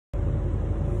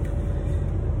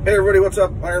Hey everybody, what's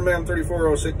up?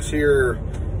 Ironman3406 here.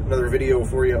 Another video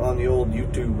for you on the old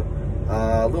YouTube.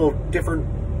 A little different,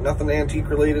 nothing antique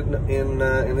related in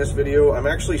this video. I'm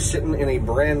actually sitting in a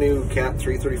brand new Cat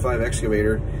 335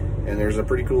 excavator, and there's a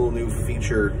pretty cool new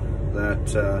feature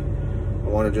that I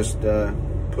want to just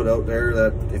put out there,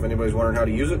 that if anybody's wondering how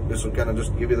to use it, this will kind of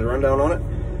just give you the rundown on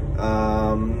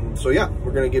it. So yeah,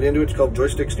 we're going to get into it. It's called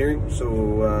Joystick Steering,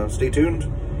 so stay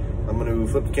tuned. I'm going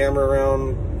to flip the camera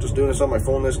around, just doing this on my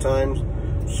phone this time,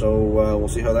 so we'll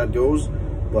see how that goes.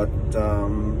 But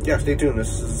yeah, stay tuned.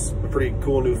 This is a pretty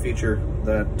cool new feature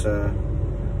that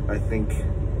I think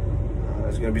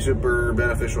is going to be super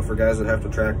beneficial for guys that have to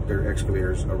track their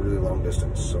excavators a really long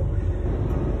distance. So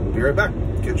we'll be right back.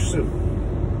 Catch you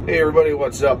soon. Hey everybody,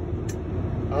 what's up?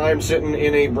 I'm sitting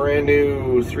in a brand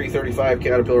new 335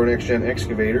 Caterpillar Next Gen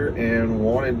Excavator and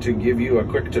wanted to give you a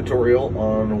quick tutorial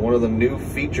on one of the new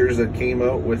features that came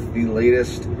out with the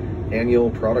latest annual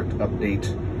product update,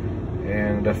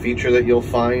 and a feature that you'll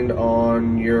find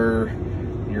on your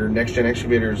Next Gen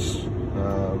excavators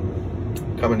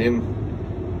coming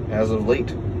in as of late.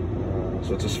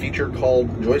 So it's this feature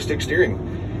called Joystick Steering.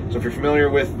 So if you're familiar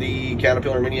with the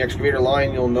Caterpillar mini excavator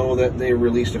line, you'll know that they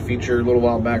released a feature a little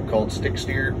while back called Stick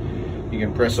Steer. You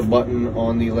can press a button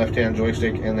on the left-hand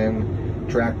joystick and then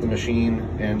track the machine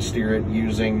and steer it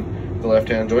using the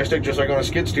left-hand joystick, just like on a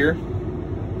skid steer.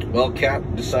 Well,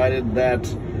 Cat decided that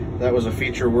that was a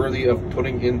feature worthy of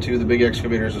putting into the big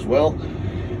excavators as well.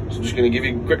 So I'm just going to give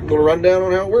you a quick little rundown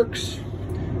on how it works.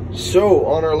 So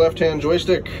on our left-hand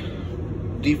joystick,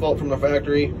 default from the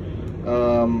factory,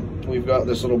 we've got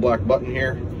this little black button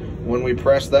here. When we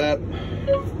press that,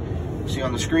 see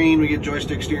on the screen, we get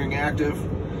joystick steering active.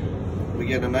 We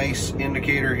get a nice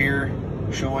indicator here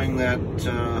showing that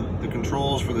the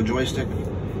controls for the joystick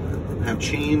have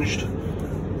changed,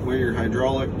 where your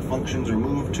hydraulic functions are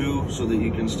moved to, so that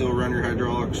you can still run your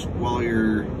hydraulics while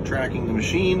you're tracking the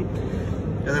machine.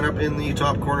 And then up in the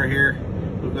top corner here,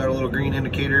 we've got a little green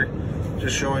indicator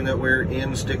just showing that we're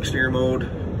in stick steer mode,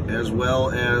 as well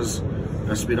as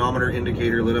a speedometer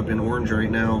indicator lit up in orange right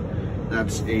now.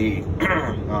 That's a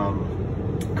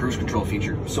cruise control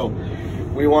feature. So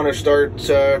we want to start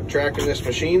tracking this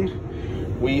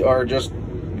machine. We are just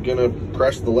gonna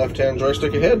press the left-hand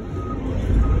joystick ahead,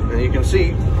 and you can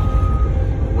see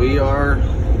we are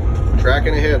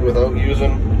tracking ahead without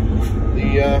using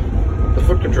the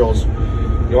foot controls.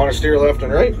 You want to steer left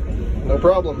and right? No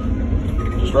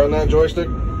problem. Just run that joystick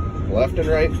left and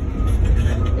right,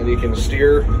 and you can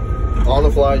steer on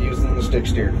the fly using the stick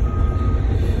steer.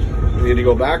 We need to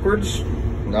go backwards,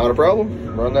 not a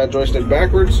problem. Run that joystick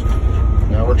backwards.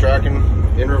 Now we're tracking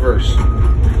in reverse.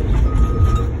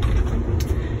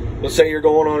 Let's say you're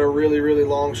going on a really, really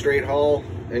long straight haul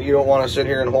and you don't want to sit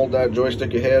here and hold that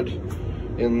joystick ahead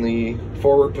in the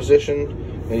forward position,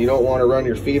 and you don't want to run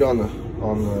your feet on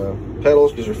the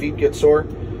pedals because your feet get sore.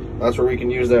 That's where we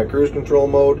can use that cruise control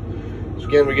mode. So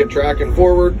again, we get tracking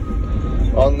forward.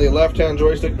 On the left-hand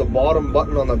joystick, the bottom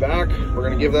button on the back, we're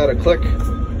going to give that a click.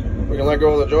 We can let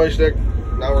go of the joystick.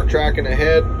 Now we're tracking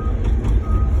ahead.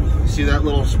 See that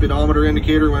little speedometer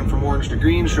indicator went from orange to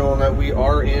green, showing that we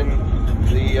are in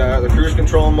the cruise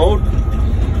control mode.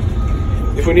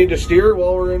 If we need to steer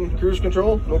while we're in cruise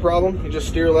control, no problem. You just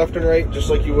steer left and right, just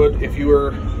like you would if you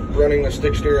were running the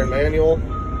stick steer in manual.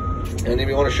 And if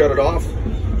you want to shut it off,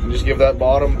 you just give that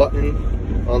bottom button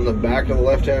on the back of the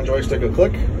left-hand joystick a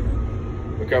click.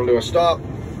 We come to a stop.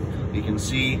 You can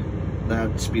see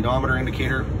that speedometer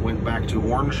indicator went back to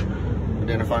orange,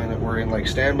 identifying that we're in like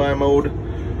standby mode.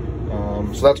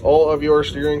 So that's all of your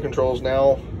steering controls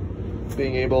now,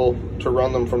 being able to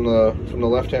run them from the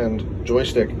left-hand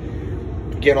joystick.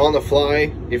 Again, on the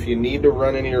fly, if you need to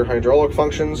run any of your hydraulic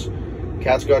functions,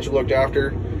 Cat's got you looked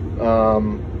after.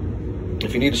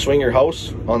 If you need to swing your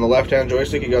house on the left-hand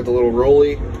joystick, you got the little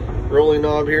rolly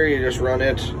knob here. You just run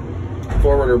it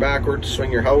forward or backward to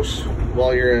swing your house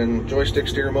while you're in joystick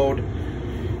steer mode.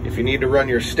 If you need to run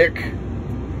your stick,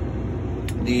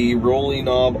 the rolly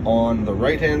knob on the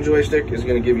right-hand joystick is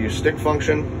going to give you stick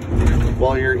function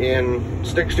while you're in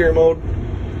stick steer mode.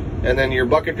 And then your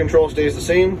bucket control stays the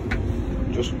same,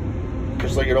 just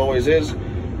like it always is.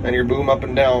 And your boom up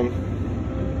and down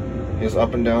is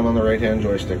up and down on the right-hand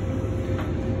joystick.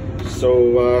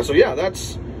 So yeah,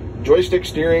 that's joystick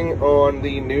steering on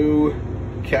the new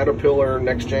Caterpillar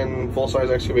Next Gen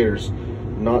full-size excavators.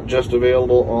 Not just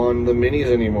available on the minis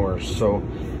anymore. So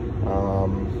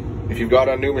if you've got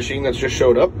a new machine that's just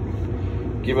showed up,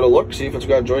 give it a look, see if it's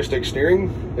got joystick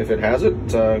steering. If it has it,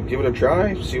 give it a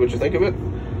try, see what you think of it.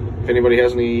 If anybody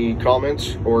has any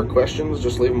comments or questions,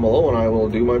 just leave them below and I will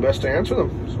do my best to answer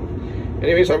them. So,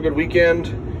 anyways, have a good weekend.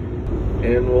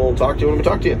 and we'll talk to you when we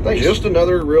talk to you. Thanks. Just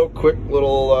another real quick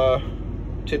little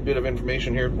tidbit of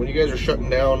information here. When you guys are shutting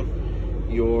down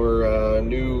your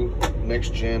new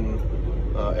Next Gen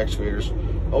excavators,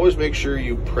 always make sure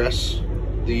you press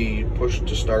the push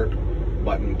to start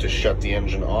button to shut the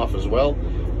engine off as well.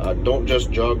 Don't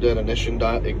just jog that ignition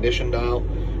dial.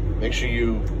 Make sure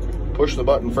you push the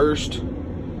button first,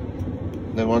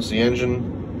 then once the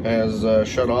engine has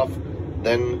shut off,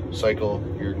 then cycle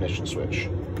your ignition switch.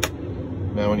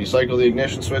 Now when you cycle the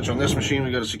ignition switch on this machine,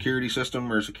 we got a security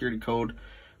system or a security code,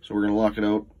 so we're going to lock it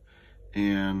out,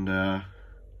 and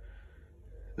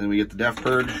then we get the def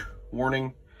purge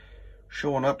warning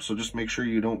showing up. So just make sure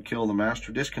you don't kill the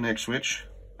master disconnect switch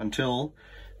until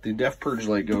the def purge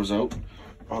light goes out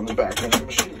on the back of the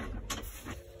machine.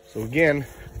 So again,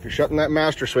 if you're shutting that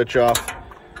master switch off,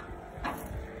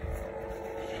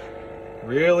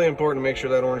 really important to make sure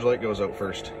that orange light goes out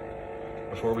first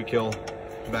before we kill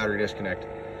the battery disconnect.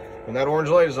 When that orange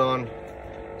light is on,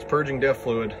 it's purging def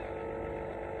fluid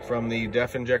from the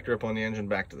def injector up on the engine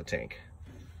back to the tank.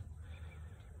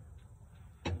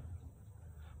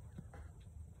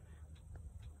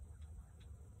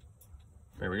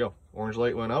 There we go. Orange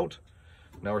light went out.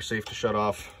 Now we're safe to shut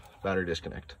off battery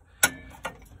disconnect.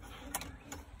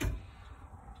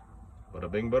 Bada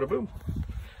bing, bada boom.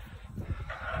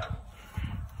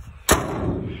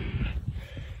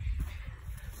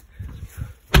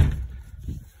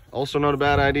 Also not a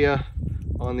bad idea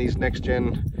on these Next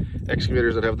Gen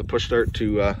excavators that have the push start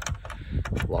to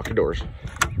lock your doors.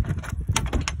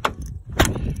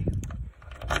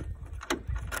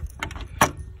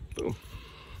 Boom.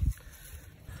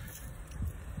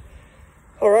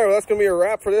 All right, well, that's going to be a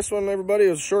wrap for this one, everybody.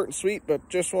 It was short and sweet, but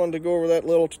just wanted to go over that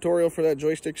little tutorial for that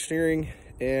joystick steering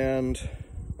and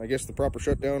I guess the proper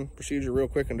shutdown procedure real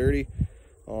quick and dirty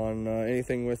on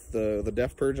anything with the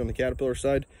def purge on the Caterpillar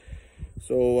side.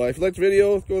 So if you liked the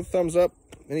video, go with a thumbs up.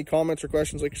 Any comments or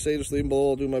questions, like I say, just leave them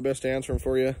below. I'll do my best to answer them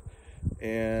for you.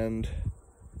 And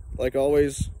like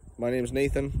always, my name is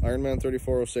Nathan, Ironman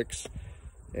 3406,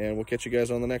 and we'll catch you guys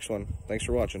on the next one. Thanks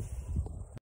for watching.